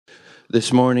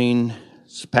This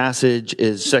morning's passage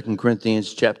is 2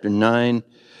 Corinthians chapter 9,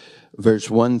 verse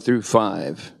 1 through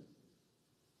 5.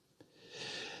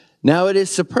 Now it is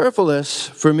superfluous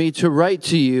for me to write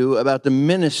to you about the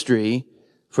ministry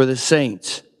for the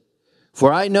saints,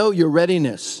 for I know your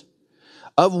readiness,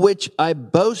 of which I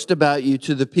boast about you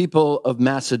to the people of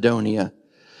Macedonia,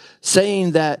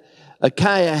 saying that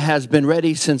Achaia has been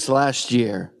ready since last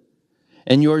year,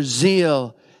 and your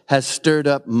zeal has stirred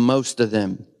up most of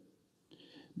them.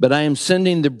 But I am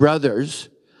sending the brothers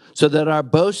so that our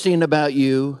boasting about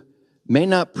you may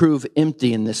not prove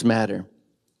empty in this matter,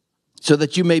 so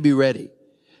that you may be ready,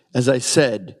 as I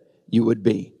said you would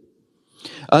be.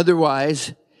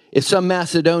 Otherwise, if some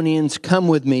Macedonians come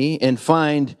with me and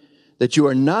find that you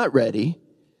are not ready,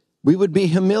 we would be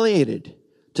humiliated,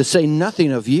 to say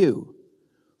nothing of you,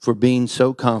 for being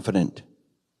so confident.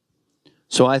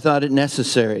 So I thought it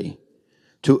necessary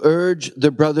to urge the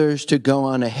brothers to go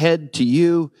on ahead to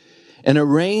you and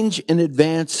arrange in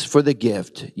advance for the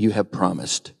gift you have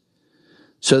promised,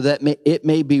 so that it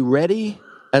may be ready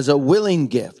as a willing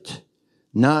gift,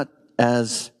 not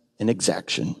as an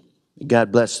exaction.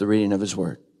 God bless the reading of his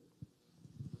word.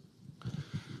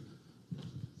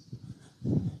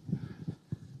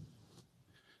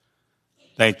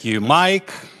 Thank you,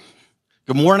 Mike.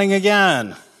 Good morning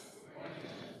again.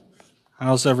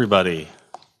 How's everybody?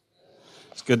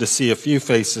 It's good to see a few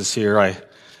faces here I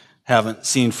haven't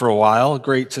seen for a while.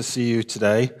 Great to see you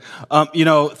today.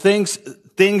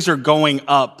 Things are going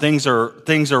up. Things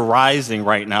are rising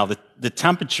right now. The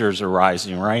temperatures are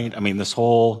rising, right? I mean, this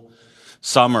whole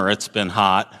summer it's been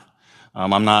hot.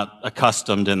 I'm not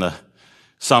accustomed in the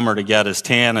summer to get as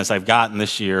tan as I've gotten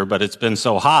this year, but it's been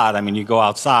so hot. I mean, you go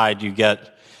outside, you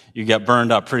get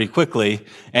burned up pretty quickly.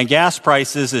 And gas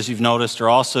prices, as you've noticed, are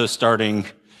also starting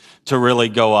to really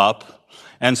go up.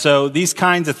 And so these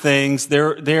kinds of things,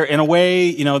 they're in a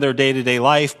way, they're day-to-day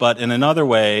life, but in another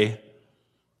way,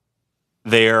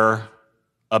 they're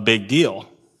a big deal,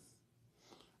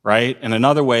 right? In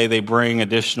another way, they bring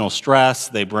additional stress,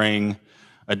 they bring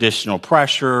additional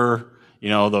pressure.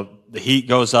 The heat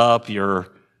goes up,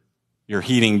 your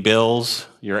heating bills,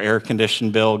 your air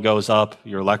conditioning bill goes up,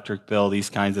 your electric bill, these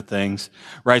kinds of things,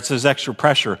 right? So there's extra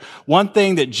pressure. One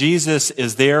thing that Jesus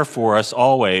is there for us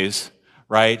always,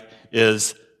 right,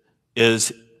 is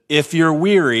if you're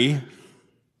weary,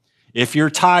 if you're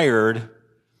tired,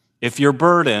 if you're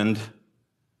burdened,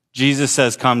 Jesus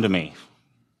says, come to me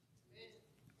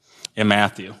in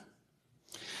Matthew.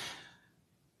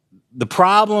 The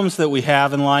problems that we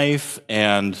have in life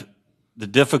and the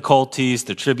difficulties,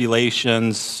 the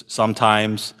tribulations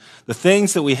sometimes, the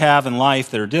things that we have in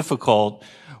life that are difficult,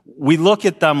 we look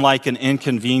at them like an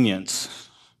inconvenience.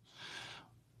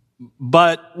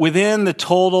 But within the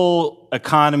total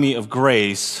economy of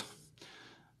grace,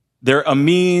 they're a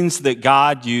means that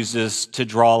God uses to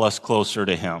draw us closer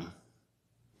to him,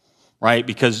 right?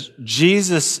 Because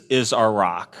Jesus is our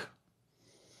rock.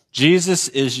 Jesus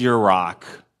is your rock,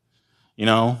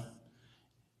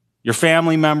 Your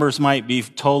family members might be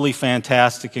totally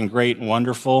fantastic and great and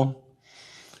wonderful,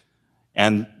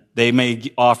 and they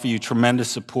may offer you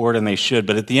tremendous support, and they should.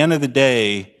 But at the end of the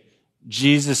day,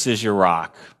 Jesus is your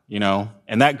rock,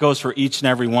 and that goes for each and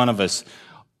every one of us.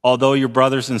 Although your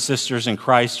brothers and sisters in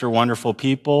Christ are wonderful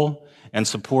people and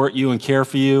support you and care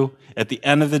for you, at the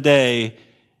end of the day,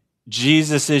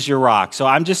 Jesus is your rock. So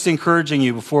I'm just encouraging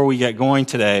you before we get going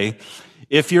today,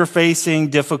 if you're facing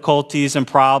difficulties and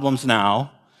problems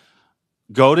now,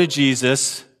 go to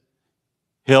Jesus.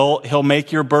 He'll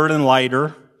make your burden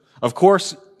lighter. Of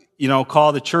course,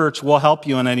 call the church. We'll help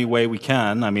you in any way we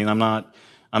can. I mean, I'm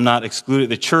not excluded.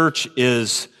 The church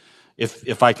is,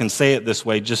 if I can say it this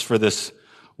way, just for this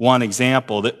one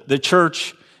example, the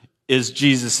church is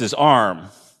Jesus's arm,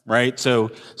 right?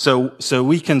 So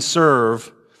we can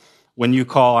serve when you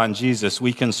call on Jesus.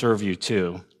 We can serve you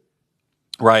too,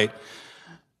 right?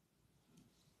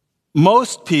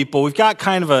 Most people, we've got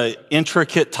kind of an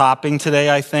intricate topic today,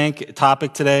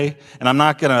 and I'm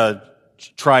not going to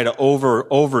try to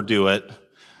overdo it,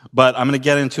 but I'm going to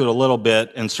get into it a little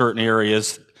bit in certain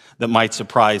areas that might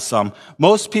surprise some.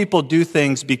 Most people do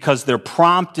things because they're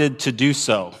prompted to do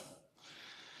so.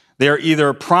 They're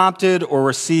either prompted or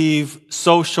receive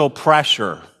social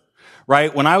pressure,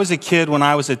 right? When I was a kid, when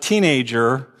I was a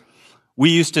teenager,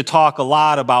 we used to talk a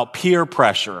lot about peer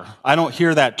pressure. I don't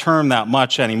hear that term that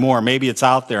much anymore. Maybe it's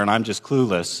out there and I'm just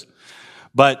clueless.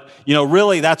 But,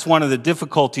 really that's one of the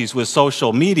difficulties with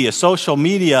social media. Social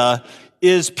media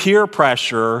is peer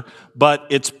pressure, but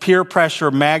it's peer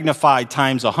pressure magnified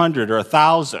times 100 or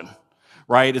 1,000,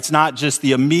 right? It's not just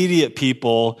the immediate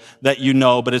people that you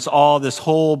know, but it's all this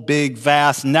whole big,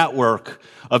 vast network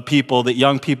of people that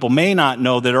young people may not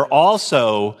know that are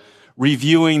also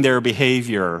reviewing their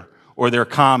behavior or their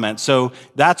comments. So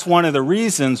that's one of the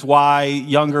reasons why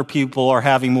younger people are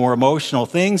having more emotional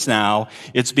things now.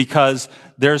 It's because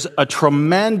there's a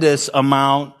tremendous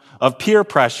amount of peer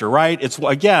pressure, right? It's,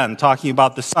 again, talking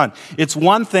about the sun. It's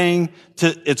one thing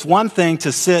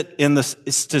to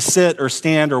sit or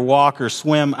stand or walk or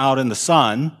swim out in the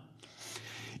sun.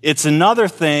 It's another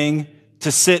thing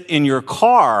to sit in your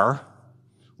car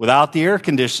without the air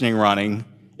conditioning running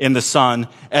in the sun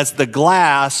as the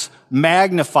glass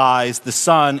magnifies the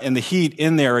sun and the heat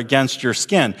in there against your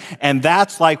skin. And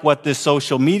that's like what this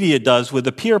social media does with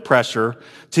the peer pressure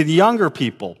to the younger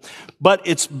people. But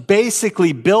it's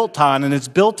basically built on, and it's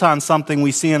built on something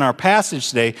we see in our passage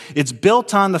today, it's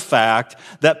built on the fact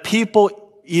that people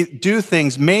do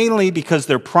things mainly because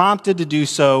they're prompted to do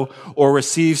so or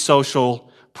receive social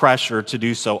pressure to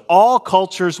do so. All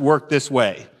cultures work this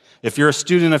way. If you're a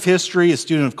student of history, a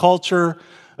student of culture,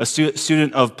 a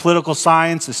student of political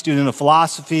science, a student of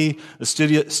philosophy, a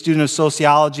student of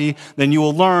sociology, then you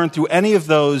will learn through any of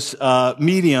those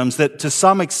mediums that to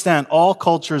some extent all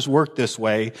cultures work this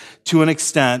way to an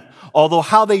extent, although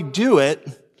how they do it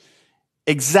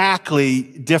exactly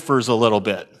differs a little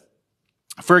bit.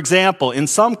 For example, in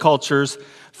some cultures,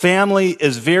 family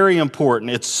is very important.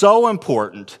 It's so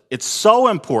important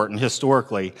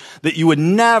historically that you would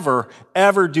never,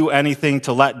 ever do anything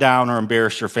to let down or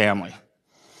embarrass your family.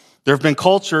 There have been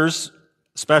cultures,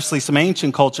 especially some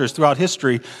ancient cultures throughout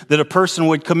history, that a person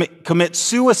would commit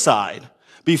suicide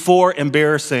before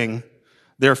embarrassing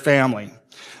their family.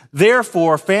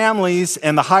 Therefore, families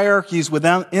and the hierarchies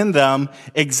within them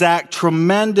exact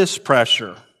tremendous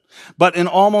pressure. But in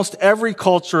almost every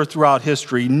culture throughout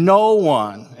history, no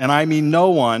one, and I mean no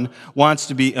one, wants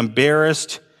to be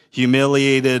embarrassed,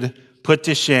 humiliated, put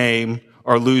to shame,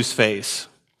 or lose face.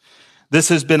 This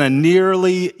has been a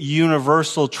nearly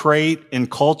universal trait in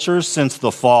cultures since the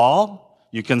fall.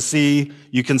 You can see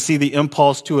the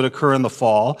impulse to it occur in the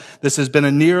fall. This has been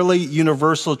a nearly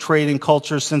universal trait in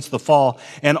cultures since the fall,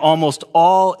 and almost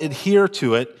all adhere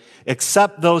to it,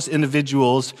 except those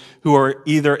individuals who are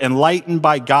either enlightened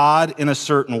by God in a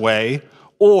certain way,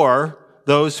 or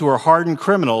those who are hardened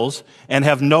criminals and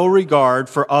have no regard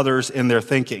for others in their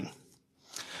thinking.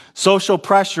 Social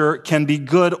pressure can be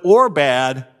good or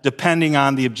bad depending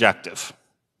on the objective.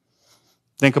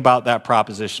 Think about that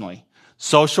propositionally.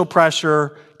 Social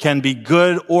pressure can be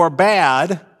good or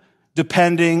bad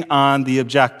depending on the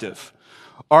objective.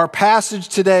 Our passage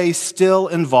today still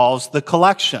involves the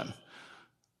collection.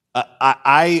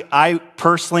 I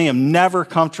personally am never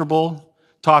comfortable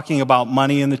talking about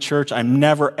money in the church. I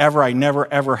never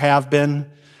ever have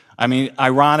been. I mean,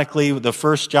 ironically, the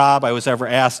first job I was ever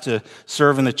asked to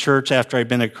serve in the church after I'd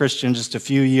been a Christian just a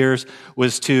few years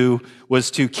was to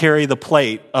carry the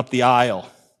plate up the aisle.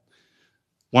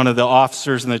 One of the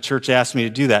officers in the church asked me to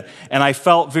do that, and I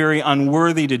felt very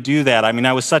unworthy to do that. I mean,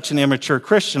 I was such an immature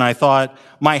Christian, I thought,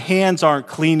 my hands aren't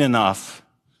clean enough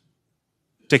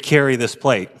to carry this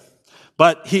plate.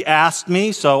 But he asked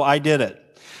me, so I did it.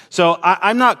 So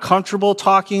I'm not comfortable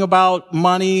talking about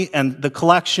money and the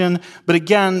collection, but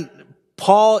again,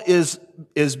 Paul is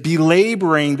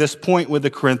belaboring this point with the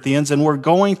Corinthians, and we're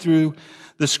going through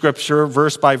the scripture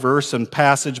verse by verse and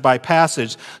passage by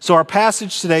passage. So our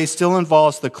passage today still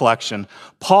involves the collection.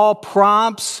 Paul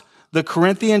prompts the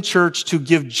Corinthian church to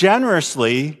give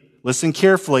generously, listen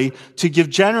carefully, to give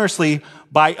generously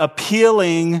by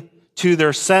appealing to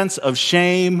their sense of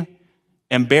shame,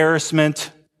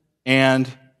 embarrassment,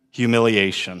 and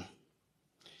humiliation.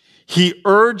 He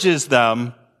urges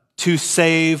them to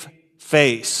save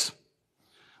face,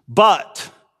 but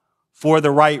for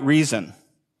the right reason.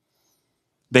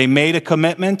 They made a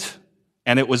commitment,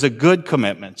 and it was a good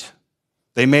commitment.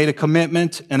 They made a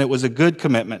commitment, and it was a good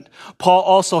commitment. Paul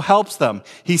also helps them.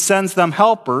 He sends them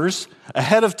helpers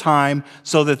ahead of time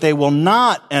so that they will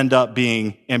not end up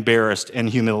being embarrassed and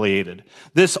humiliated.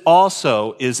 This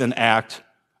also is an act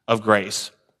of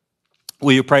grace.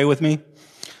 Will you pray with me?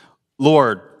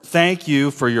 Lord, thank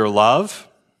you for your love.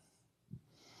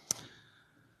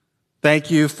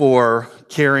 Thank you for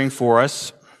caring for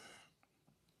us.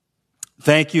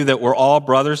 Thank you that we're all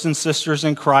brothers and sisters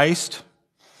in Christ.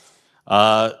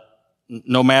 No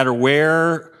matter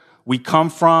where we come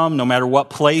from, no matter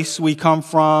what place we come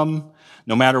from,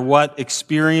 no matter what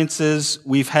experiences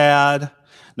we've had,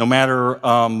 no matter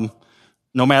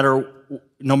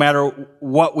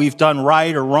what we've done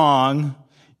right or wrong,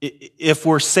 if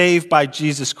we're saved by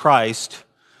Jesus Christ,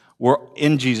 we're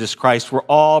in Jesus Christ, we're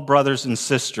all brothers and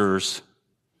sisters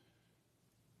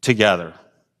together.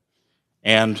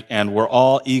 And we're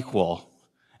all equal,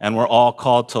 and we're all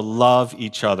called to love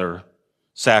each other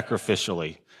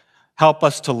sacrificially. Help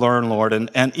us to learn, Lord,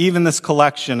 and even this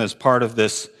collection is part of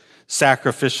this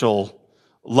sacrificial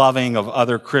loving of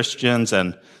other Christians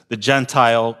and the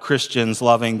Gentile Christians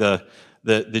loving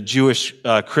the Jewish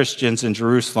Christians in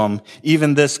Jerusalem.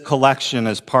 Even this collection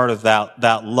is part of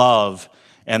that love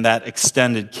and that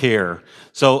extended care.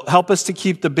 So help us to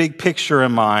keep the big picture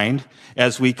in mind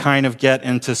as we kind of get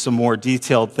into some more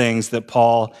detailed things that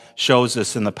Paul shows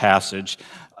us in the passage.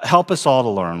 Help us all to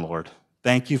learn, Lord.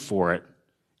 Thank you for it.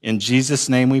 In Jesus'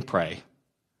 name we pray.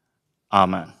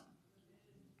 Amen.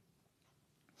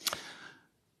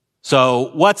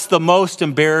 So, what's the most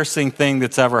embarrassing thing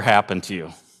that's ever happened to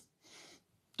you?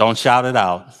 Don't shout it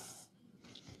out.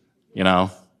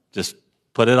 Just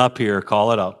put it up here,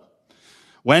 call it up.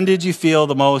 When did you feel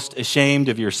the most ashamed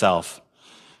of yourself?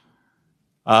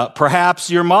 Perhaps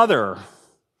your mother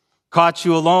caught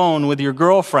you alone with your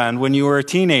girlfriend when you were a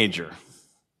teenager.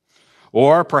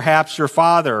 Or perhaps your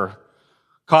father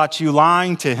caught you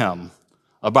lying to him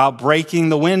about breaking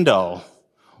the window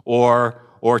or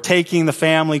taking the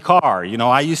family car.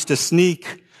 I used to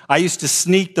sneak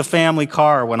the family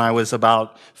car when I was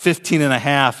about 15 and a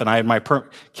half, and I had my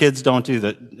kids don't do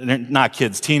that. Not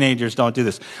kids, teenagers don't do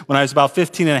this. When I was about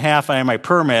 15 and a half, I had my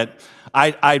permit.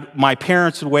 My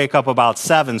parents would wake up about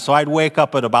 7, so I'd wake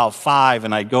up at about 5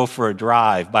 and I'd go for a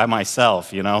drive by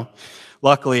myself,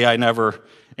 Luckily, I never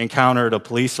encountered a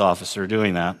police officer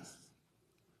doing that.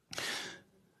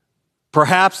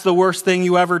 Perhaps the worst thing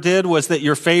you ever did was that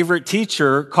your favorite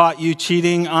teacher caught you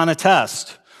cheating on a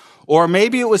test. Or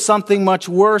maybe it was something much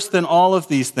worse than all of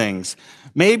these things.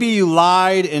 Maybe you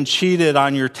lied and cheated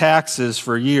on your taxes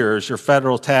for years, your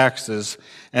federal taxes,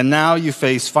 and now you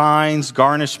face fines,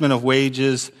 garnishment of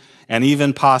wages, and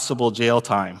even possible jail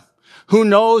time. Who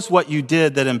knows what you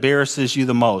did that embarrasses you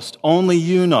the most? Only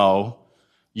you know,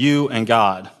 you and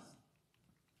God.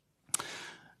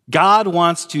 God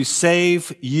wants to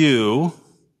save you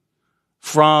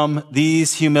from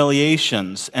these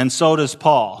humiliations, and so does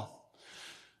Paul.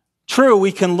 True,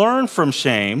 we can learn from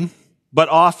shame, but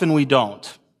often we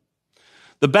don't.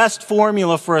 The best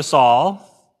formula for us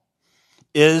all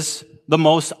is the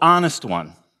most honest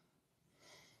one.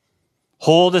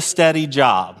 Hold a steady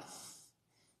job,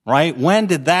 right? When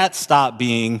did that stop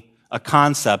being a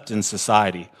concept in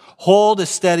society? Hold a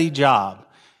steady job.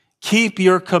 Keep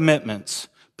your commitments.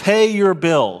 Pay your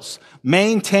bills.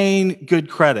 Maintain good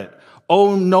credit.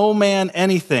 Owe no man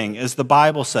anything, as the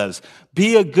Bible says.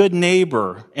 Be a good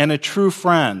neighbor and a true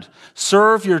friend.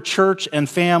 Serve your church and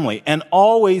family, and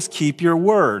always keep your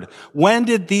word. When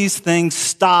did these things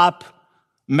stop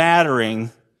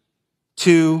mattering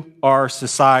to our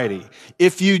society?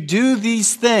 If you do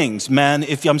these things, men,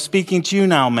 if I'm speaking to you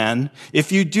now, men,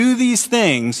 if you do these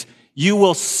things, you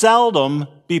will seldom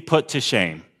be put to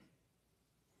shame.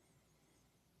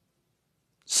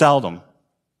 Seldom.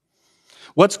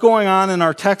 What's going on in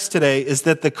our text today is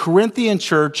that the Corinthian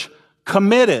church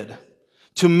committed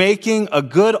to making a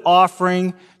good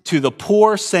offering to the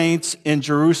poor saints in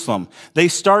Jerusalem. They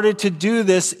started to do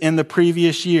this in the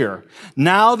previous year.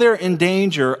 Now they're in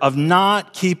danger of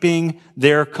not keeping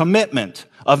their commitment,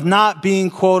 of not being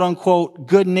quote unquote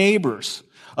good neighbors,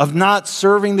 of not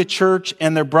serving the church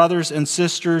and their brothers and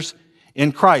sisters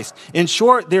in Christ. In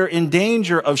short, they're in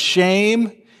danger of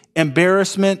shame,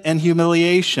 embarrassment, and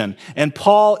humiliation. And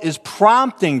Paul is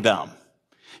prompting them.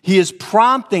 He is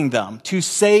prompting them to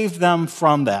save them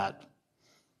from that.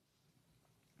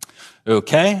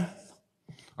 Okay,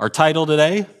 our title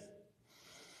today,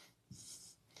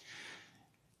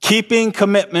 Keeping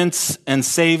Commitments and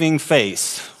Saving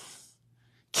Face.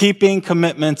 Keeping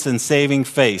Commitments and Saving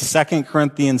Face. 2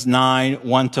 Corinthians 9,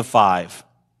 1-5.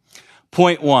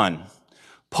 Point 1,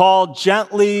 Paul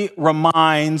gently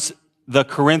reminds the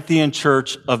Corinthian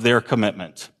church of their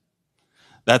commitment.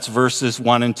 That's verses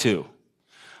 1 and 2.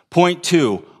 Point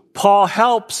 2, Paul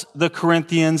helps the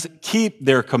Corinthians keep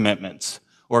their commitments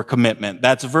or commitment.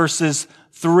 That's verses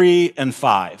 3 and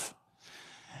 5.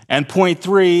 And point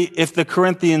 3, if the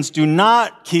Corinthians do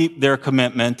not keep their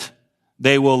commitment,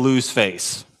 they will lose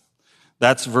face.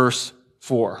 That's verse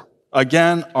 4.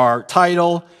 Again, our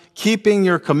title, Keeping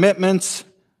Your Commitments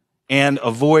and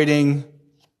Avoiding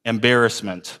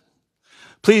Embarrassment.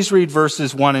 Please read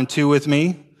verses 1 and 2 with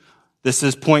me. This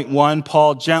is point 1.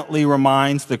 Paul gently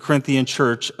reminds the Corinthian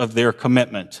church of their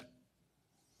commitment.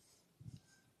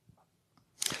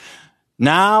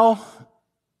 Now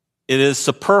it is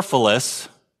superfluous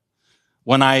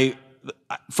when I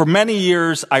for many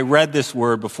years, I read this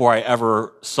word before I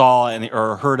ever saw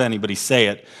or heard anybody say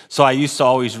it. So I used to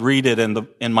always read it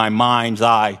in my mind's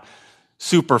eye,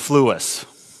 superfluous.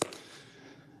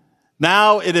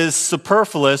 Now it is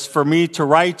superfluous for me to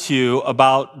write to you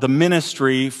about the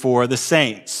ministry for the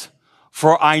saints.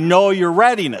 For I know your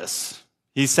readiness.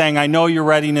 He's saying, I know your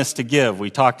readiness to give.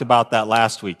 We talked about that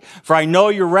last week. For I know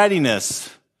your readiness,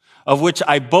 of which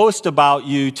I boast about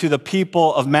you to the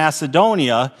people of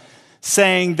Macedonia,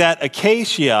 saying that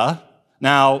Achaia,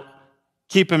 now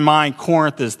keep in mind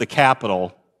Corinth is the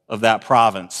capital of that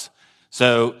province.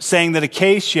 So saying that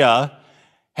Achaia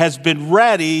has been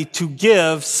ready to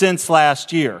give since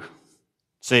last year.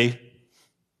 See?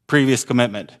 Previous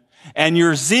commitment. And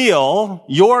your zeal,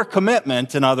 your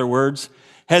commitment, in other words,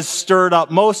 has stirred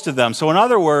up most of them. So in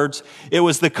other words, it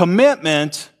was the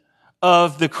commitment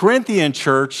of the Corinthian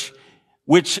church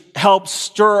which helped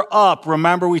stir up.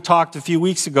 Remember, we talked a few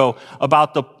weeks ago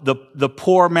about the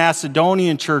poor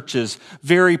Macedonian churches,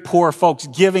 very poor folks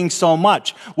giving so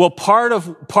much. Well, part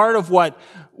of what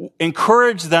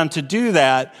encouraged them to do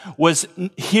that was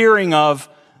hearing of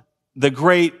the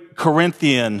great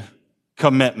Corinthian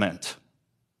commitment.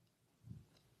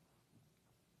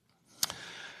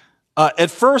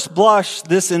 At first blush,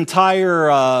 this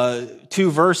entire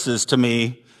 2 verses to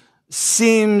me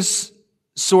seems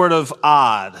sort of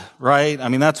odd, right? I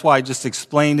mean, that's why I just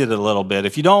explained it a little bit.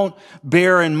 If you don't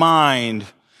bear in mind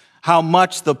how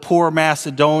much the poor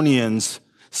Macedonians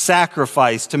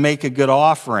sacrifice to make a good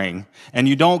offering, and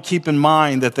you don't keep in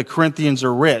mind that the Corinthians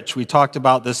are rich, we talked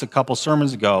about this a couple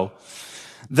sermons ago,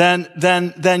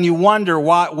 then you wonder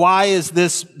why is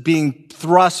this being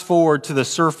thrust forward to the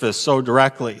surface so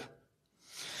directly?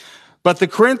 But the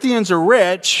Corinthians are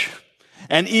rich,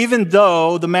 and even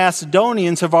though the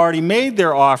Macedonians have already made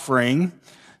their offering,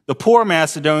 the poor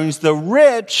Macedonians, the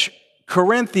rich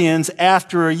Corinthians,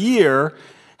 after a year,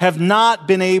 have not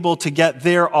been able to get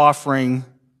their offering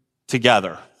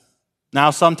together.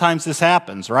 Now, sometimes this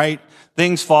happens, right?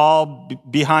 Things fall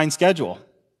behind schedule.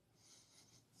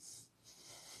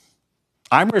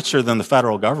 I'm richer than the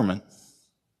federal government.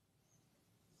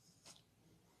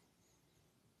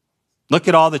 Look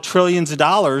at all the trillions of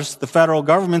dollars the federal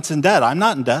government's in debt. I'm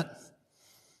not in debt.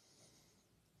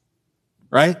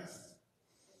 Right?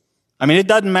 I mean, it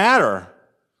doesn't matter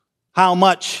how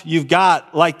much you've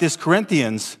got like this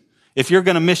Corinthians if you're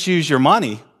going to misuse your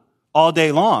money all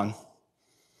day long.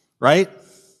 Right?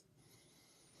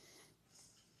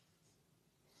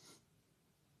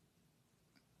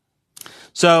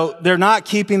 So they're not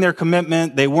keeping their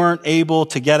commitment. They weren't able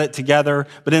to get it together.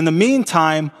 But in the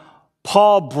meantime,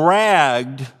 Paul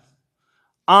bragged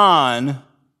on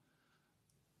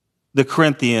the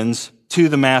Corinthians to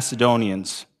the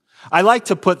Macedonians. I like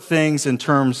to put things in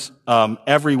terms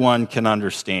everyone can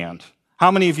understand.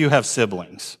 How many of you have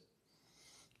siblings?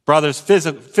 Brothers,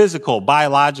 physical,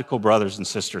 biological brothers and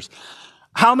sisters.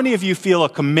 How many of you feel a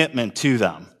commitment to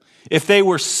them? If they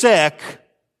were sick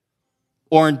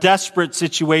or in desperate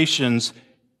situations,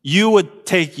 you would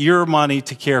take your money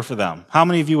to care for them. How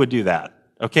many of you would do that?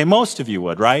 Okay, most of you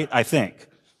would, right? I think.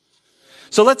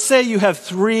 So let's say you have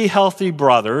 3 healthy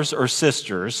brothers or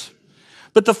sisters,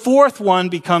 but the 4th one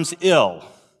becomes ill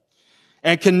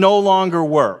and can no longer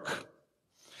work.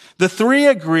 The 3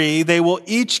 agree they will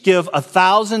each give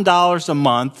 $1,000 a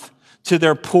month to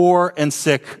their poor and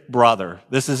sick brother.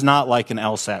 This is not like an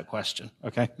LSAT question,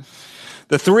 okay?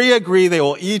 The 3 agree they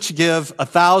will each give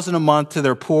 $1,000 a month to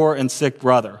their poor and sick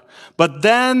brother. But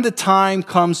then the time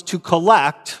comes to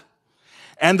collect,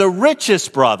 and the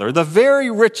richest brother, the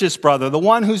very richest brother, the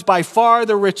one who's by far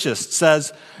the richest,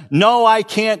 says, "No, I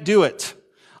can't do it.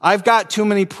 I've got too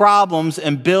many problems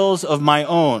and bills of my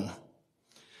own."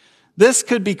 This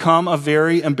could become a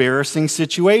very embarrassing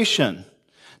situation,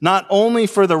 not only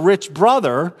for the rich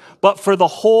brother, but for the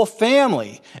whole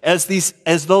family, as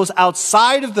those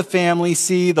outside of the family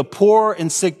see the poor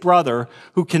and sick brother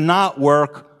who cannot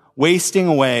work, wasting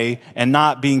away and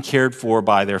not being cared for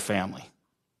by their family.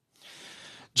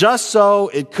 Just so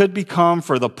it could become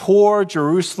for the poor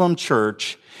Jerusalem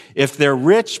church if their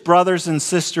rich brothers and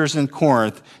sisters in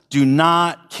Corinth do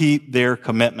not keep their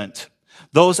commitment.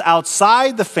 Those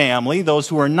outside the family, those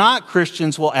who are not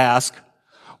Christians, will ask,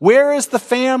 where is the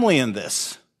family in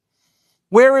this?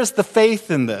 Where is the faith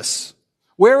in this?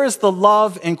 Where is the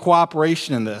love and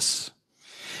cooperation in this?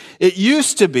 It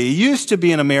used to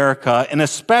be in America, and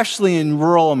especially in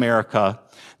rural America,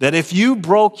 that if you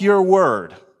broke your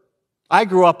word, I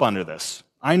grew up under this.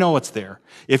 I know it's there.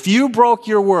 If you broke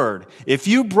your word, if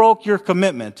you broke your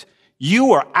commitment, you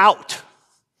were out.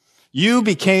 You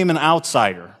became an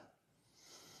outsider.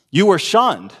 You were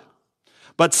shunned.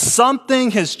 But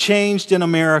something has changed in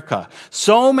America.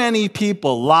 So many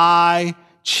people lie,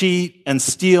 cheat, and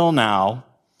steal now,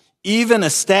 even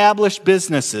established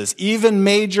businesses, even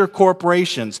major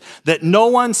corporations, that no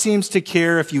one seems to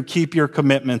care if you keep your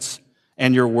commitments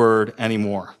and your word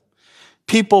anymore.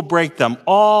 People break them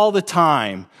all the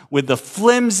time with the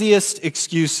flimsiest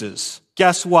excuses.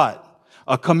 Guess what?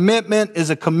 A commitment is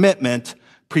a commitment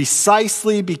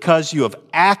precisely because you have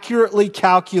accurately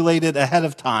calculated ahead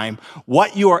of time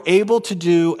what you are able to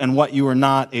do and what you are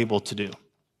not able to do.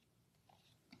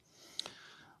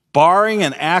 Barring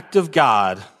an act of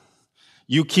God,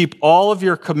 you keep all of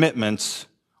your commitments,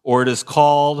 or it is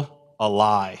called a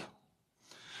lie.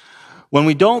 When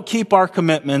we don't keep our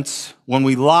commitments, when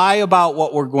we lie about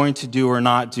what we're going to do or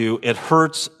not do, it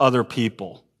hurts other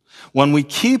people. When we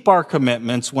keep our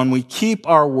commitments, when we keep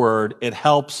our word, it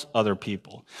helps other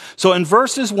people. So in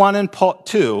verses 1 and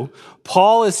 2,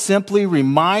 Paul is simply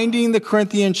reminding the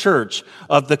Corinthian church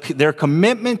of their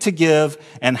commitment to give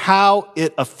and how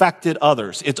it affected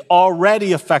others. It's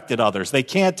already affected others. They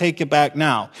can't take it back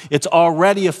now. It's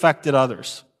already affected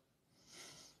others.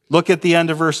 Look at the end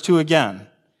of verse 2 again.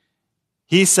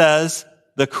 He says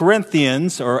the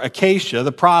Corinthians, or Achaia,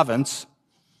 the province,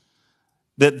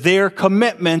 that their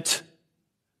commitment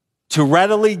to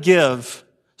readily give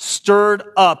stirred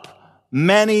up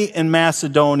many in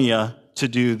Macedonia to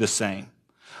do the same.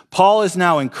 Paul is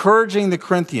now encouraging the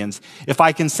Corinthians, if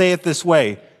I can say it this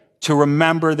way, to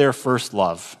remember their first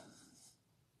love.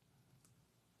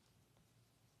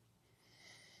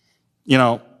 You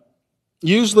know,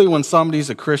 usually when somebody's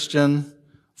a Christian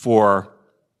for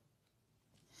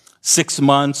 6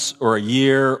 months or a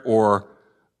year or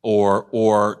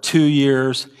 2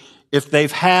 years, if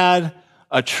they've had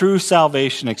a true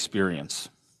salvation experience,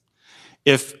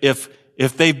 if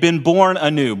they've been born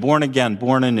anew, born again,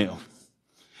 born anew,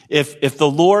 if the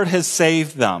Lord has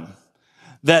saved them,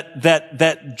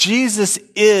 that Jesus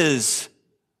is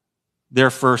their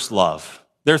first love.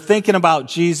 They're thinking about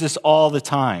Jesus all the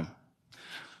time.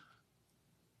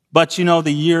 But you know,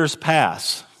 the years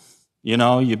pass. You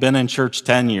know, you've been in church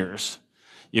 10 years.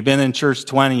 You've been in church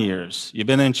 20 years. You've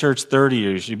been in church 30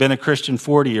 years. You've been a Christian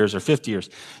 40 years or 50 years.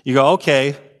 You go,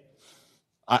 okay,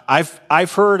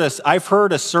 I've heard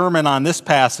a sermon on this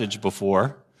passage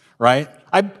before, right?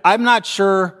 I'm not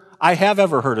sure I have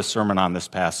ever heard a sermon on this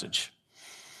passage.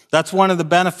 That's one of the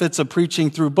benefits of preaching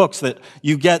through books, that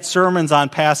you get sermons on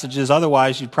passages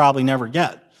otherwise you'd probably never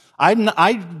get.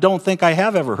 I don't think I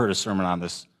have ever heard a sermon on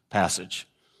this passage,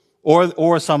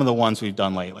 or some of the ones we've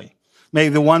done lately.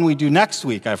 Maybe the one we do next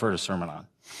week I've heard a sermon on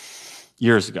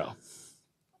years ago.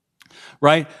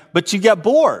 Right? But you get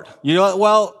bored. You know,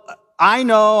 well, I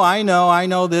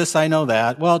know this, I know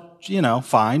that. Well, you know,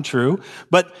 fine, true.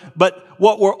 But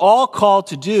what we're all called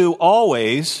to do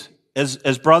always,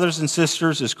 as brothers and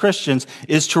sisters, as Christians,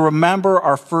 is to remember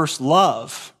our first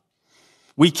love.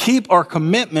 We keep our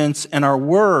commitments and our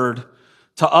word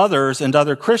to others and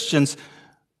other Christians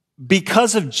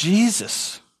because of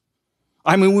Jesus.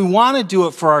 I mean, we want to do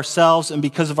it for ourselves and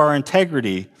because of our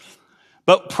integrity,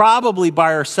 but probably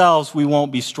by ourselves we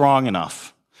won't be strong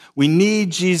enough. We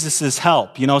need Jesus'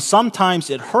 help. You know, sometimes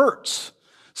it hurts.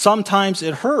 Sometimes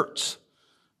it hurts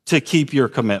to keep your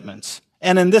commitments.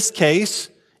 And in this case,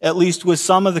 at least with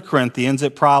some of the Corinthians,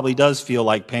 it probably does feel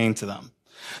like pain to them.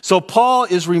 So Paul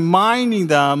is reminding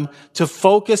them to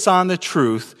focus on the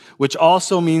truth, which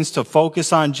also means to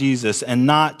focus on Jesus and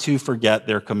not to forget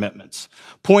their commitments.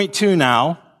 Point 2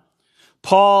 now,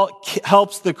 Paul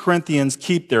helps the Corinthians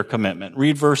keep their commitment.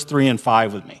 Read verse 3 and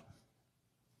 5 with me.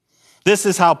 This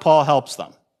is how Paul helps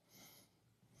them.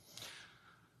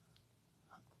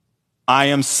 I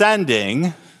am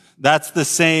sending, that's the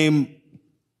same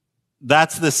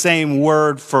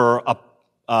word for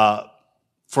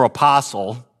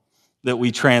apostle that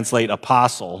we translate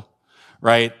apostle,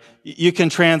 right? You can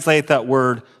translate that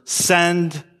word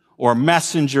send or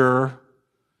messenger,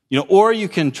 you know, or you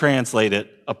can translate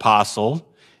it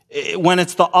apostle. When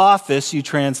it's the office, you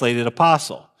translate it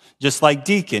apostle. Just like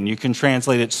deacon, you can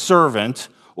translate it servant,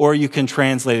 or you can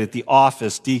translate it the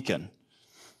office deacon.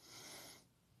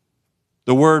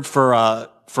 The word for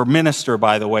minister,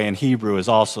 by the way, in Hebrew is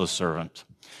also servant.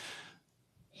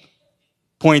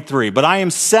 Point 3, but I am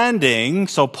sending,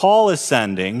 so Paul is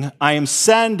sending, I am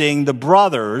sending the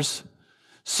brothers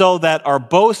so that our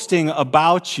boasting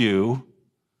about you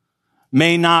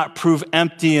may not prove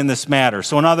empty in this matter.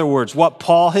 So in other words, what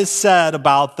Paul has said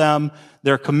about them,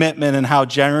 their commitment and how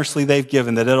generously they've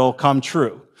given, that it'll come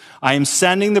true. I am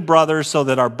sending the brothers so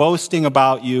that our boasting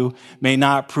about you may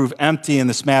not prove empty in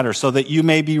this matter, so that you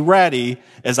may be ready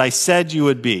as I said you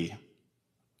would be.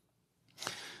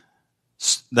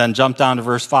 Then jump down to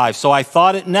verse 5. So I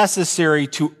thought it necessary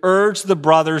to urge the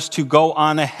brothers to go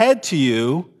on ahead to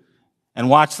you, and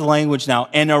watch the language now,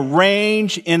 and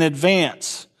arrange in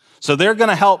advance. So they're going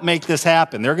to help make this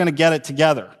happen. They're going to get it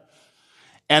together.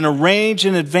 And arrange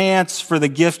in advance for the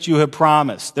gift you have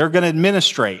promised. They're going to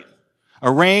administrate.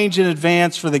 Arrange in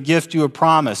advance for the gift you have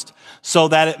promised, so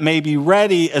that it may be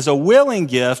ready as a willing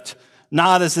gift,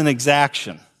 not as an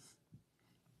exaction.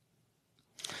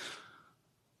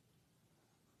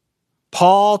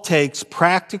 Paul takes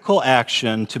practical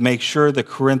action to make sure the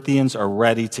Corinthians are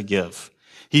ready to give.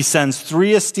 He sends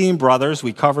 3 esteemed brothers.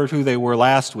 We covered who they were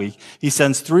last week. He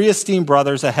sends 3 esteemed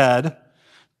brothers ahead.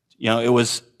 It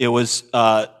was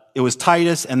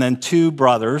Titus and then 2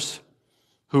 brothers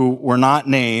who were not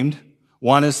named.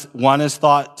 One is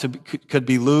thought could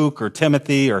be Luke or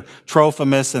Timothy or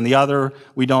Trophimus, and the other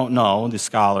we don't know, the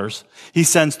scholars. He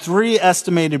sends 3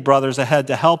 estimated brothers ahead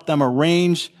to help them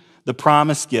arrange the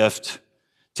promised gift,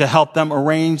 to help them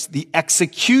arrange the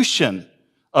execution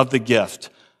of the gift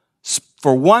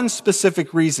for one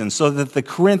specific reason, so that the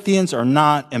Corinthians are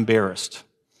not embarrassed.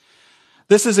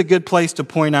 This is a good place to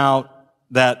point out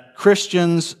that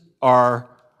Christians are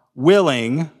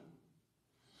willing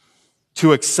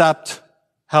to accept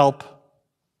help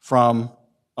from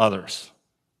others.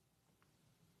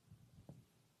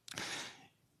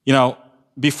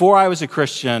 Before I was a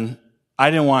Christian, I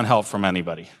didn't want help from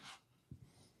anybody.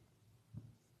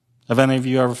 Have any of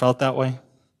you ever felt that way?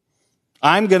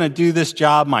 I'm going to do this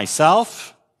job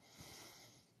myself.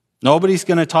 Nobody's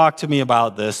going to talk to me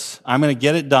about this. I'm going to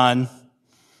get it done.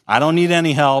 I don't need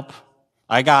any help.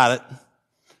 I got it.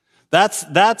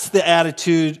 That's the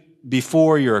attitude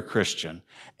before you're a Christian.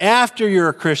 After you're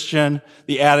a Christian,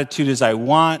 the attitude is I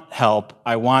want help.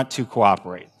 I want to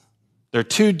cooperate. There are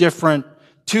two different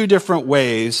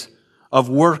ways of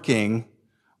working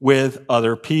with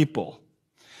other people.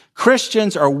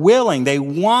 Christians are willing. They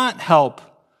want help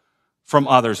from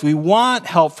others. We want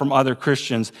help from other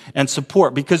Christians and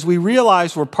support because we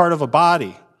realize we're part of a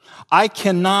body. I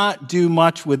cannot do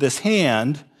much with this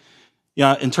hand,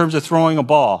 in terms of throwing a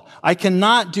ball. I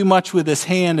cannot do much with this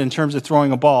hand in terms of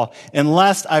throwing a ball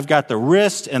unless I've got the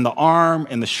wrist and the arm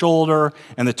and the shoulder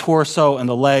and the torso and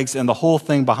the legs and the whole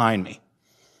thing behind me.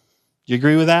 Do you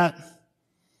agree with that?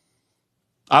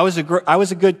 I was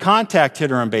a good contact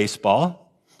hitter in baseball.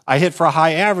 I hit for a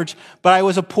high average, but I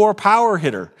was a poor power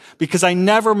hitter because I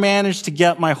never managed to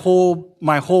get my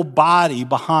whole body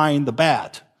behind the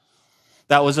bat.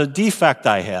 That was a defect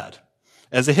I had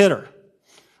as a hitter,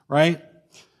 right?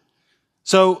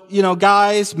 So,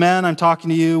 guys, men, I'm talking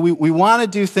to you. We want to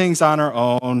do things on our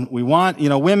own. We want,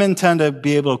 women tend to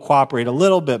be able to cooperate a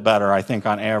little bit better, I think,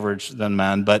 on average than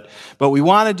men, but we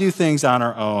want to do things on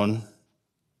our own.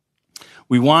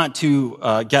 We want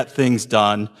to get things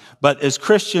done, but as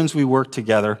Christians, we work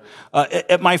together.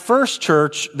 At my first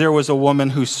church, there was a woman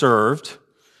who served.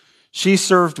 She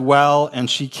served well and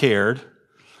she cared,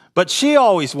 but she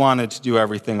always wanted to do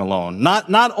everything alone.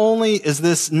 Not only is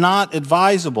this not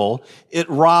advisable, it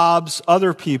robs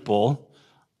other people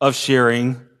of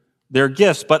sharing their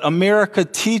gifts, but America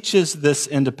teaches this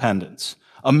independence.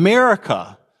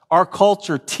 Our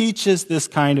culture teaches this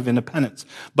kind of independence,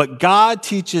 but God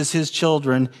teaches his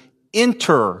children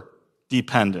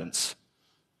interdependence.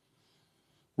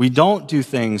 We don't do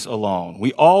things alone.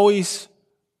 We always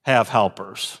have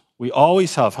helpers.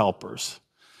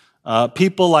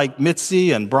 People like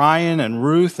Mitzi and Brian and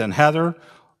Ruth and Heather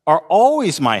are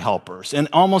always my helpers. In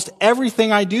almost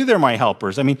everything I do, they're my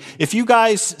helpers. I mean, if you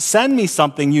guys send me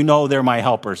something, they're my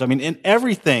helpers. I mean, in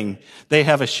everything, they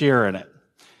have a share in it.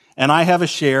 And I have a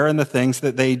share in the things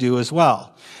that they do as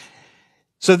well.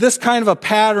 So this kind of a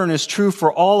pattern is true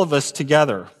for all of us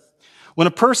together. When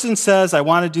a person says, I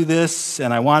want to do this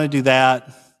and I want to do that,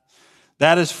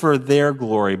 that is for their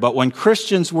glory. But when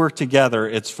Christians work together,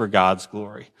 it's for God's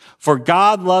glory. For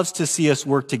God loves to see us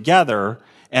work together,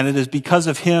 and it is because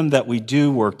of him that we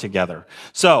do work together.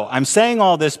 So I'm saying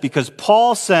all this because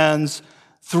Paul sends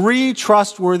 3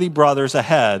 trustworthy brothers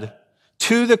ahead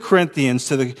to the Corinthians,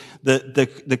 to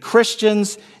the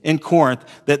Christians in Corinth,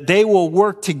 that they will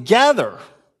work together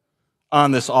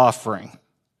on this offering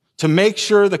to make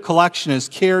sure the collection is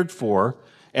cared for,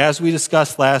 as we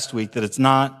discussed last week, that it's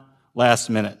not last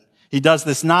minute. He does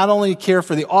this not only to care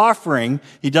for the offering,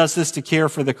 he does this to care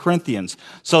for the Corinthians,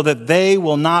 so that they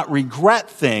will not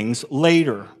regret things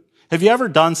later. Have you ever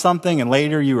done something and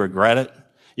later you regret it?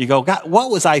 You go, God, what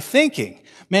was I thinking?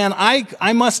 Man,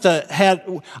 I must have had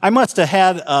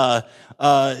to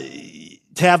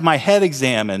to have my head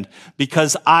examined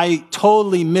because I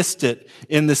totally missed it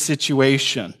in the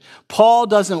situation. Paul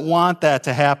doesn't want that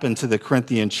to happen to the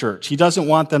Corinthian church. He doesn't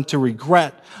want them to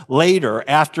regret later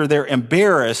after they're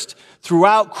embarrassed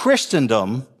throughout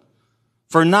Christendom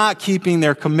for not keeping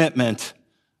their commitment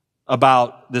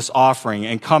about this offering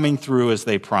and coming through as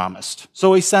they promised.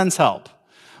 So he sends help.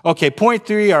 Okay, point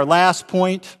 3, our last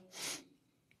point.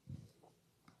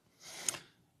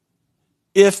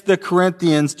 If the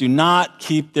Corinthians do not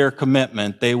keep their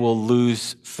commitment, they will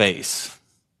lose face.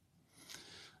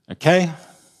 Okay?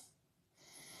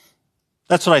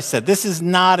 That's what I said. This is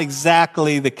not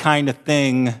exactly the kind of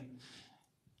thing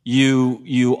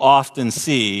you often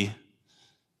see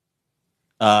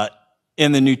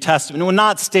in the New Testament. We're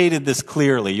not stated this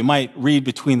clearly. You might read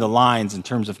between the lines in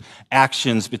terms of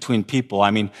actions between people.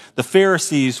 I mean, the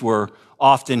Pharisees were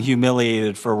often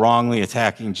humiliated for wrongly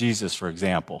attacking Jesus, for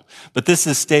example. But this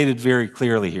is stated very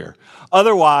clearly here.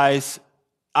 Otherwise,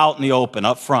 out in the open,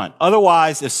 up front.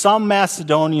 Otherwise, if some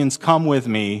Macedonians come with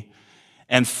me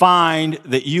and find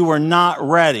that you are not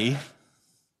ready,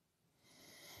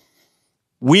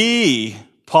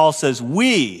 Paul says,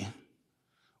 we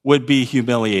would be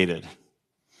humiliated.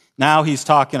 Now he's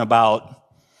talking about,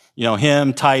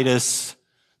 him, Titus,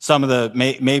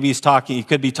 maybe he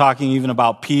could be talking even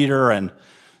about Peter and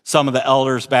some of the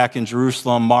elders back in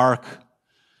Jerusalem, Mark.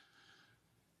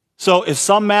 So if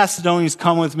some Macedonians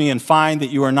come with me and find that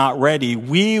you are not ready,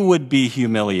 we would be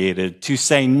humiliated, to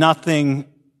say nothing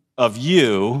of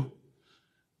you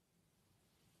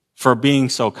for being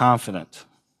so confident.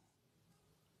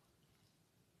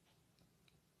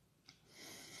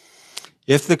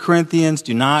 If the Corinthians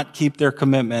do not keep their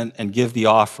commitment and give the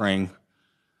offering,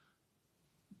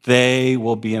 they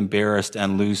will be embarrassed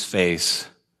and lose face,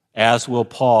 as will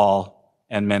Paul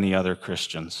and many other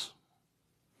Christians.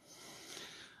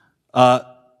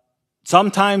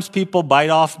 Sometimes people bite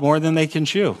off more than they can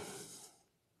chew.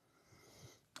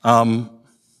 Whenever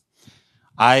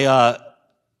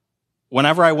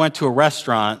I went to a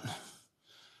restaurant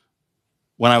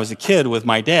when I was a kid with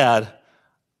my dad,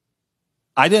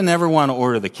 I didn't ever want to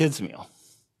order the kids' meal,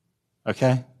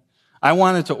 okay? I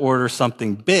wanted to order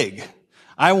something big.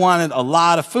 I wanted a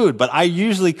lot of food, but I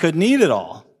usually couldn't eat it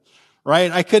all,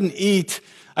 right? I couldn't eat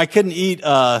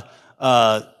a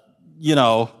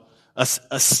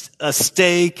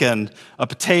steak and a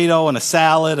potato and a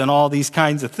salad and all these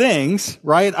kinds of things,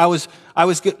 right? I was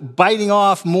biting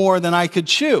off more than I could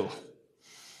chew.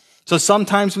 So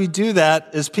sometimes we do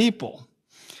that as people.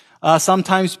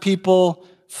 Sometimes people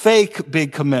fake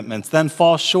big commitments, then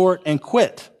fall short and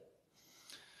quit.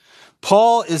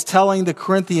 Paul is telling the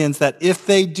Corinthians that if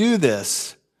they do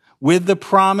this with the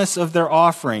promise of their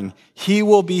offering, he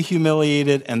will be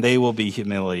humiliated and they will be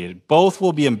humiliated. Both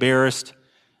will be embarrassed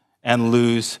and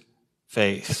lose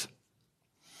face.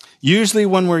 Usually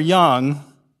when we're young,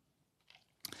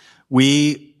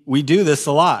 we do this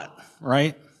a lot,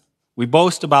 right? We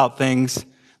boast about things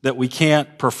that we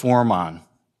can't perform on.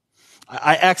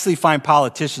 I actually find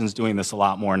politicians doing this a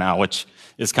lot more now, which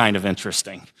is kind of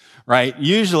interesting, right?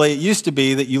 Usually, it used to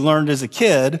be that you learned as a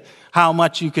kid how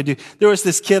much you could do. There was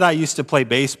this kid I used to play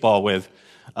baseball with.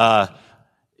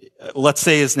 Let's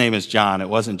say his name is John. It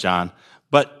wasn't John.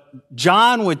 But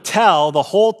John would tell the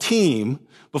whole team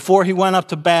before he went up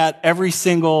to bat every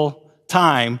single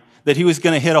time that he was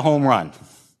going to hit a home run.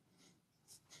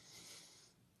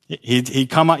 He'd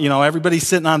come out, everybody's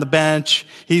sitting on the bench.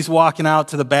 He's walking out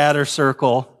to the batter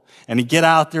circle, and he'd get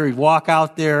out there, he'd walk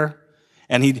out there,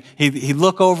 and he'd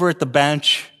look over at the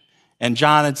bench, and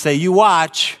John would say, "You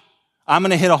watch, I'm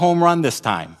going to hit a home run this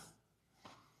time."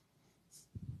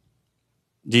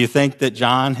 Do you think that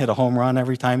John hit a home run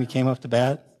every time he came up to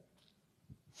bat?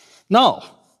 No.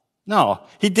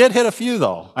 He did hit a few,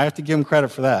 though. I have to give him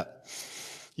credit for that.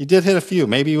 He did hit a few.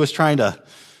 Maybe he was trying to,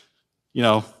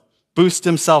 boost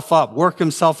himself up, work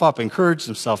himself up, encourage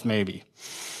himself maybe.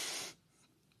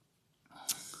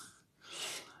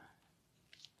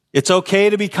 It's okay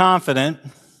to be confident.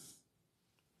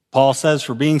 Paul says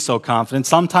for being so confident.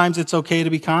 Sometimes it's okay to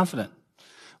be confident.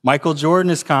 Michael Jordan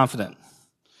is confident.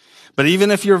 But even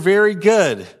if you're very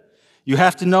good, you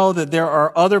have to know that there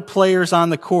are other players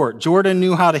on the court. Jordan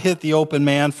knew how to hit the open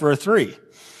man for a three.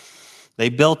 They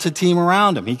built a team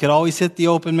around him. He could always hit the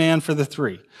open man for the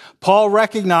three. Paul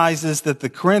recognizes that the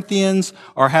Corinthians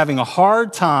are having a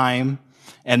hard time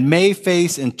and may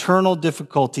face internal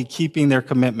difficulty keeping their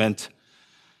commitment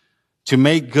to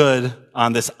make good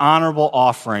on this honorable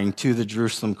offering to the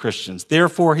Jerusalem Christians.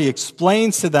 Therefore, he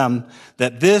explains to them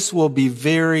that this will be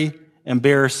very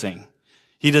embarrassing.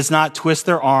 He does not twist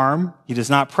their arm. He does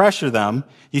not pressure them.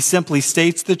 He simply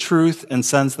states the truth and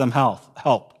sends them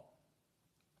help.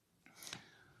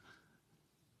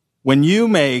 When you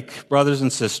make, brothers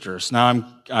and sisters, now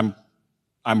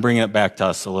I'm bringing it back to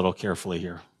us a little carefully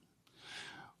here.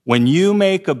 When you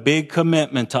make a big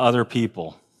commitment to other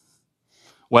people,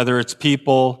 whether it's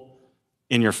people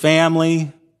in your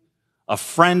family, a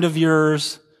friend of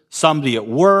yours, somebody at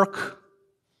work,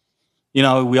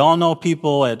 we all know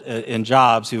people in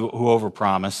jobs who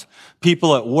overpromise.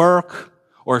 People at work,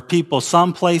 or people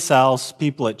someplace else,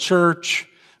 people at church,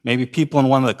 maybe people in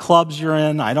one of the clubs you're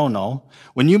in, I don't know.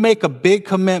 When you make a big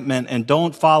commitment and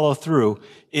don't follow through,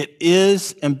 it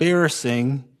is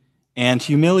embarrassing and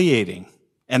humiliating.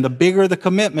 And the bigger the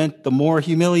commitment, the more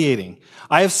humiliating.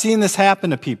 I have seen this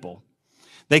happen to people.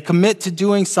 They commit to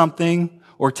doing something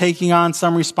or taking on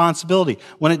some responsibility.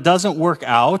 When it doesn't work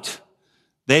out,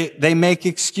 they make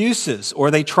excuses, or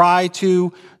they try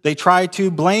to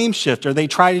blame shift, or they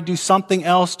try to do something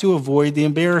else to avoid the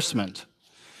embarrassment.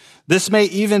 This may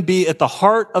even be at the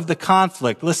heart of the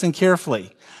conflict. Listen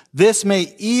carefully. This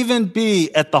may even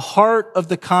be at the heart of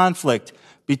the conflict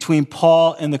between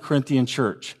Paul and the Corinthian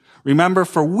church. Remember,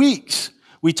 for weeks,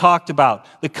 we talked about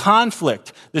the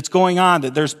conflict that's going on,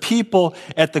 that there's people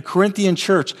at the Corinthian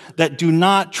church that do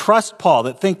not trust Paul,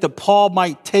 that think that Paul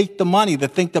might take the money,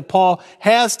 that think that Paul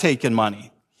has taken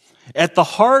money. At the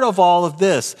heart of all of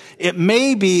this, it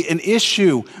may be an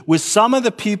issue with some of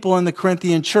the people in the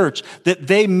Corinthian church that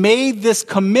they made this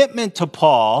commitment to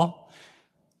Paul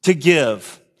to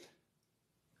give.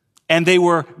 And they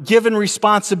were given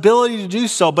responsibility to do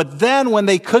so. But then when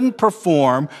they couldn't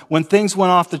perform, when things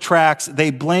went off the tracks,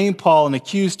 they blamed Paul and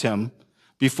accused him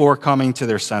before coming to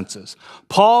their senses.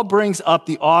 Paul brings up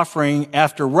the offering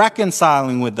after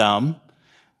reconciling with them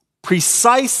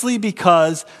precisely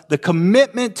because the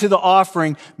commitment to the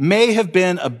offering may have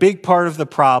been a big part of the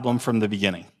problem from the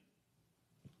beginning.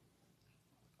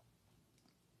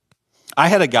 I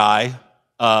had a guy,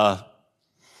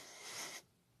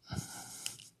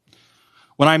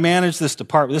 when I managed this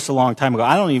department, this is a long time ago,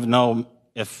 I don't even know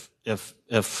if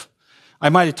I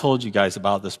might have told you guys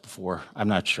about this before. I'm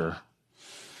not sure.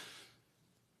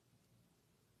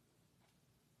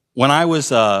 When I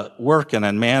was working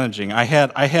and managing, I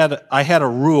had a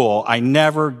rule: I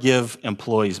never give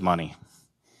employees money,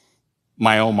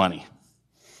 my own money,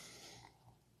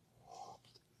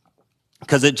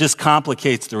 because it just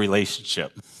complicates the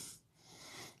relationship,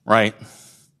 right?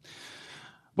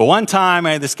 But one time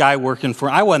I had this guy working for,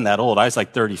 I wasn't that old. I was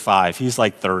like 35. He's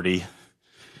like 30.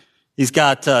 He's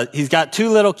got 2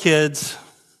 little kids.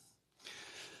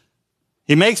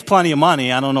 He makes plenty of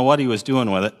money. I don't know what he was doing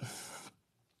with it.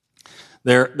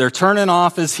 They're turning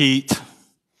off his heat.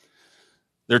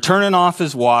 They're turning off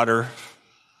his water.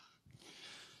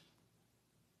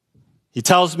 He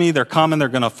tells me they're coming. They're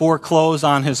going to foreclose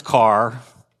on his car.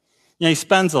 He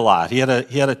spends a lot. He had a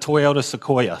Toyota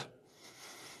Sequoia.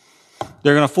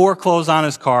 They're going to foreclose on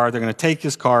his car. They're going to take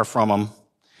his car from him.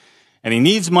 And he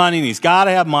needs money, and he's got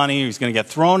to have money. He's going to get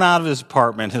thrown out of his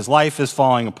apartment. His life is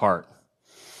falling apart.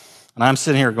 And I'm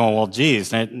sitting here going, well,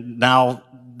 geez, now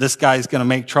this guy's going to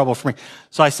make trouble for me.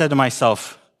 So I said to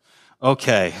myself,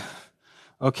 okay,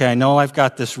 I know I've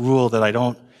got this rule that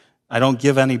I don't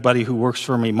give anybody who works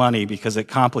for me money because it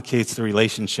complicates the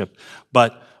relationship.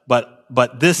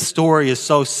 But this story is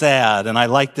so sad, and I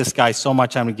like this guy so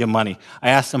much, I'm going to give him money.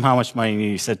 I asked him how much money he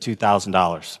needed. He said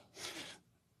 $2,000.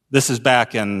 This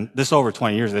is over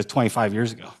 20 years, this is 25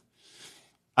 years ago.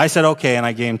 I said, okay, and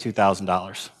I gave him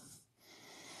 $2,000.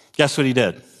 Guess what he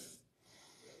did?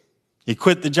 He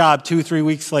quit the job 2-3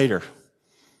 weeks later,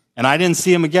 and I didn't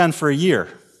see him again for a year.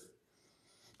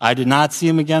 I did not see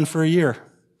him again for a year.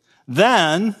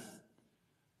 Then,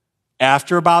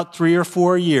 after about 3 or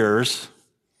 4 years,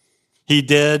 he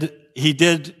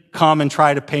did come and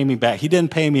try to pay me back. He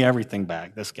didn't pay me everything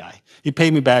back, this guy. He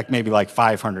paid me back maybe like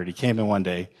 $500. He came in one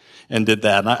day and did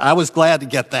that. And I was glad to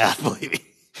get that, believe me.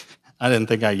 I didn't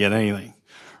think I'd get anything,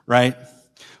 right?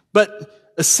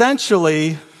 But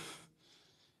essentially,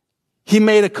 he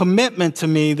made a commitment to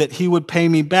me that he would pay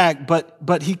me back,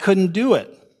 but he couldn't do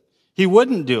it. He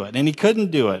wouldn't do it, and he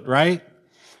couldn't do it, right?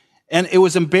 And it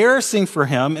was embarrassing for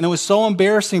him, and it was so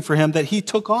embarrassing for him that he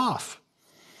took off.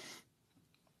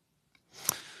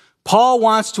 Paul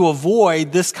wants to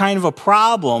avoid this kind of a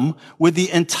problem with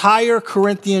the entire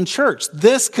Corinthian church.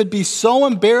 This could be so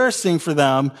embarrassing for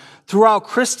them throughout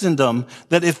Christendom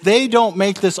that if they don't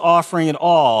make this offering at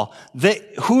all,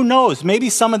 who knows, maybe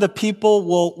some of the people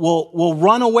will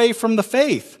run away from the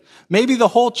faith. Maybe the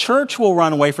whole church will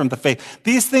run away from the faith.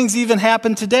 These things even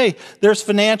happen today. There's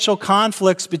financial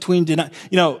conflicts between,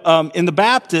 in the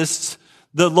Baptists,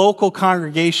 the local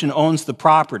congregation owns the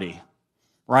property,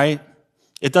 right?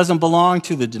 It doesn't belong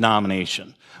to the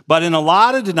denomination. But in a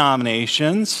lot of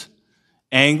denominations,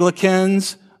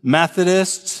 Anglicans,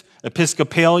 Methodists,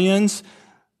 Episcopalians,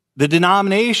 the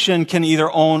denomination can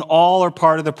either own all or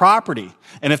part of the property.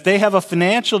 And if they have a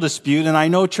financial dispute, and I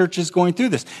know churches going through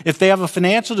this, if they have a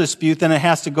financial dispute, then it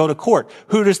has to go to court.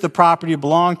 Who does the property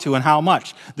belong to and how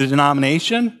much? The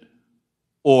denomination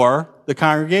or the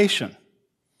congregation,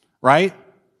 right?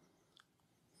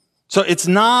 So it's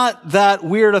not that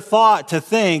weird a thought to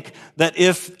think that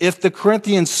if the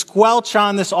Corinthians squelch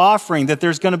on this offering, that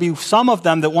there's going to be some of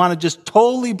them that want to just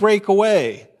totally break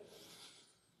away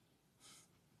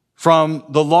from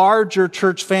the larger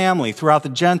church family throughout the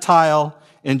Gentile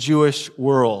and Jewish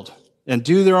world and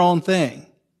do their own thing.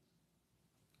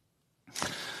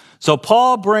 So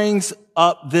Paul brings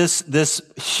up this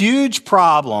huge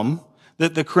problem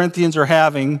that the Corinthians are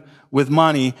having with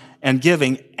money and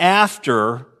giving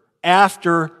after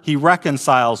he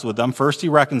reconciles with them. First he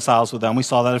reconciles with them. We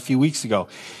saw that a few weeks ago.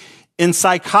 In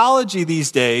psychology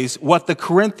these days, what the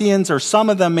Corinthians, or some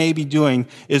of them may be doing,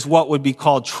 is what would be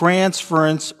called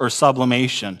transference or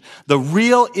sublimation. The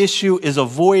real issue is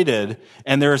avoided,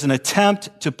 and there is an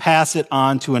attempt to pass it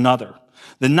on to another.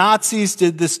 The Nazis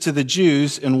did this to the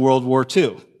Jews in World War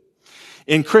II.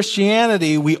 In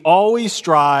Christianity, we always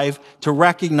strive to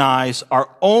recognize our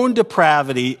own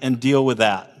depravity and deal with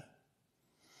that.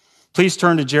 Please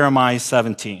turn to Jeremiah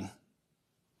 17.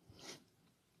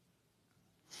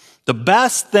 The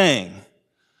best thing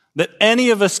that any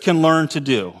of us can learn to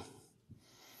do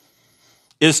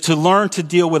is to learn to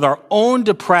deal with our own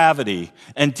depravity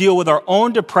and deal with our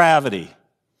own depravity.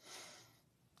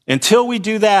 Until we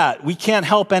do that, we can't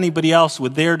help anybody else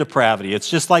with their depravity. It's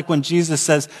just like when Jesus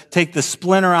says, take the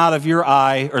splinter out of your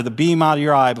eye or the beam out of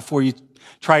your eye before you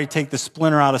try to take the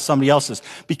splinter out of somebody else's.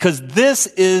 Because this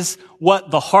is what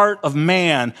the heart of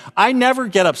man, I never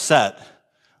get upset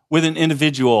with an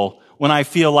individual when I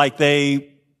feel like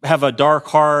they have a dark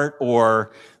heart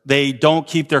or they don't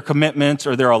keep their commitments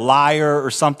or they're a liar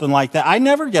or something like that. I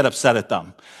never get upset at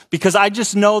them because I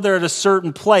just know they're at a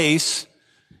certain place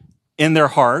in their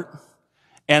heart,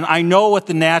 and I know what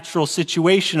the natural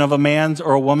situation of a man's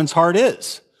or a woman's heart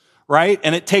is, right?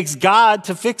 And it takes God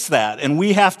to fix that, and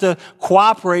we have to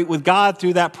cooperate with God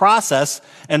through that process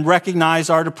and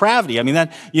recognize our depravity. I mean,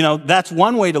 that's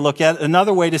one way to look at it.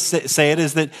 Another way to say it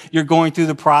is that you're going through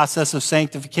the process of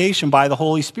sanctification by the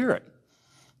Holy Spirit,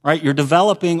 right? You're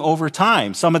developing over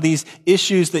time. Some of these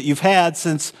issues that you've had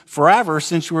since forever,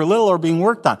 since you were little, are being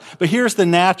worked on. But here's the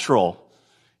natural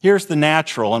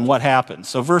and what happens.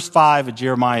 So verse 5 of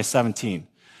Jeremiah 17.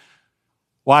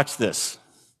 Watch this.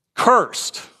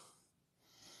 Cursed.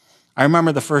 I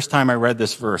remember the first time I read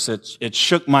this verse. It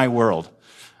shook my world.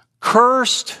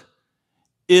 Cursed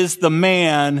is the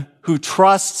man who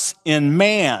trusts in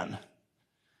man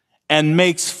and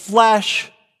makes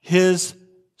flesh his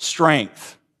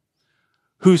strength,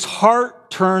 whose heart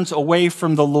turns away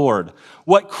from the Lord.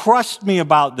 What crushed me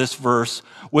about this verse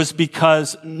was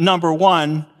because, number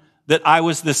one, that I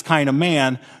was this kind of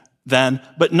man then,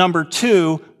 but number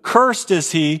two, cursed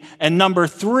is he, and number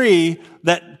three,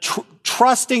 that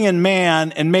trusting in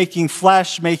man and making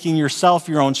flesh, making yourself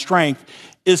your own strength,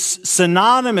 is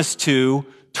synonymous to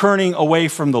turning away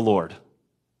from the Lord.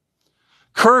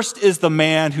 Cursed is the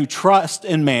man who trusts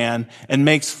in man and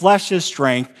makes flesh his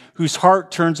strength, whose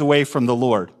heart turns away from the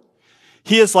Lord.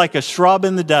 He is like a shrub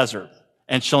in the desert,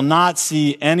 and shall not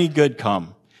see any good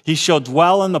come. He shall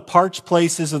dwell in the parched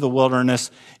places of the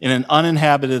wilderness in an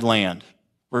uninhabited land.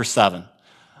 Verse 7.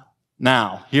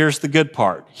 Now, here's the good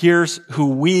part. Here's who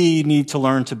we need to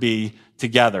learn to be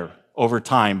together over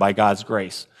time by God's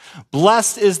grace.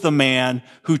 Blessed is the man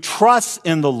who trusts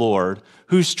in the Lord,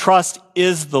 whose trust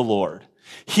is the Lord.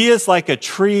 He is like a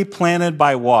tree planted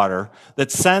by water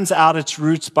that sends out its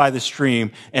roots by the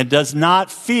stream and does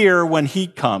not fear when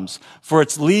heat comes, for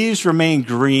its leaves remain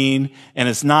green and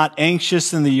is not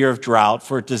anxious in the year of drought,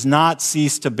 for it does not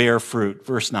cease to bear fruit.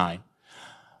 Verse 9.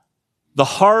 The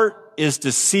heart is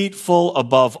deceitful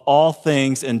above all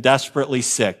things and desperately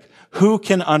sick. Who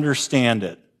can understand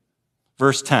it?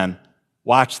 Verse 10.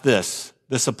 Watch this.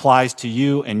 This applies to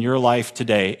you and your life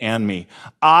today and me.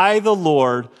 I, the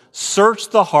Lord, search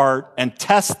the heart and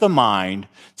test the mind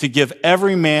to give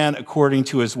every man according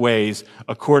to his ways,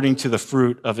 according to the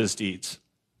fruit of his deeds.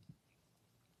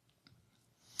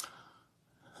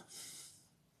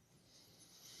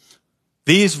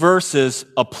 These verses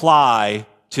apply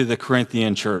to the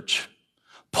Corinthian church.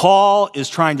 Paul is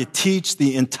trying to teach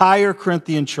the entire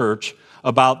Corinthian church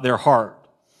about their heart,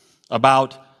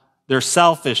 about their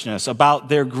selfishness, about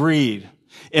their greed.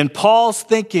 In Paul's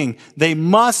thinking, they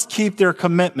must keep their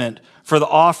commitment for the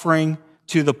offering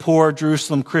to the poor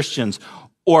Jerusalem Christians,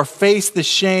 or face the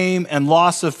shame and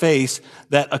loss of faith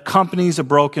that accompanies a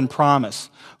broken promise.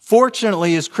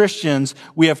 Fortunately, as Christians,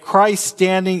 we have Christ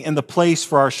standing in the place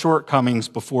for our shortcomings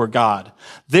before God.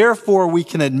 Therefore, we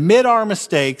can admit our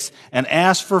mistakes and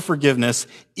ask for forgiveness,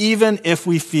 even if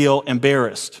we feel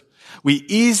embarrassed. We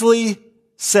easily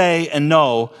say and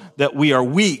know that we are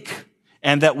weak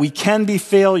and that we can be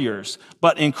failures,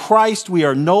 but in Christ we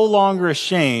are no longer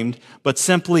ashamed, but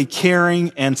simply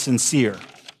caring and sincere.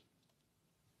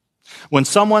 When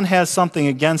someone has something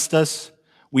against us,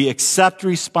 we accept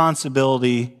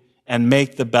responsibility and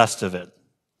make the best of it.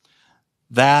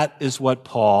 That is what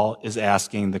Paul is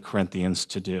asking the Corinthians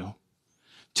to do,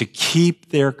 to keep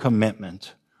their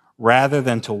commitment rather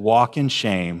than to walk in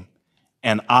shame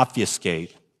and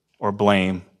obfuscate or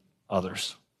blame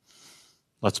others.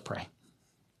 Let's pray.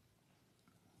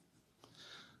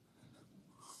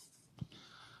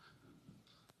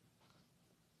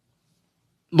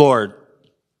 Lord,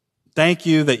 thank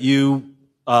you that you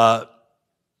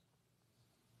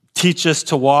teach us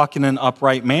to walk in an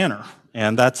upright manner.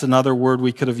 And that's another word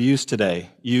we could have used today.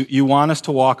 You want us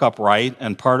to walk upright,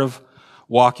 and part of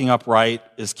walking upright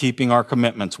is keeping our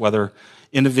commitments, whether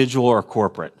individual or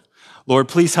corporate. Lord,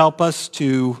 please help us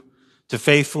to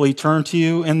faithfully turn to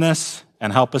you in this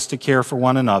and help us to care for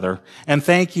one another. And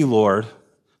thank you, Lord,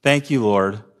 that you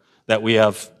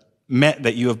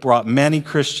have brought many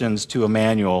Christians to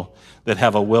Emmanuel that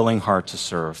have a willing heart to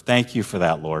serve. Thank you for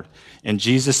that, Lord. In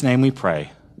Jesus' name we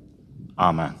pray.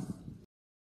 Amen.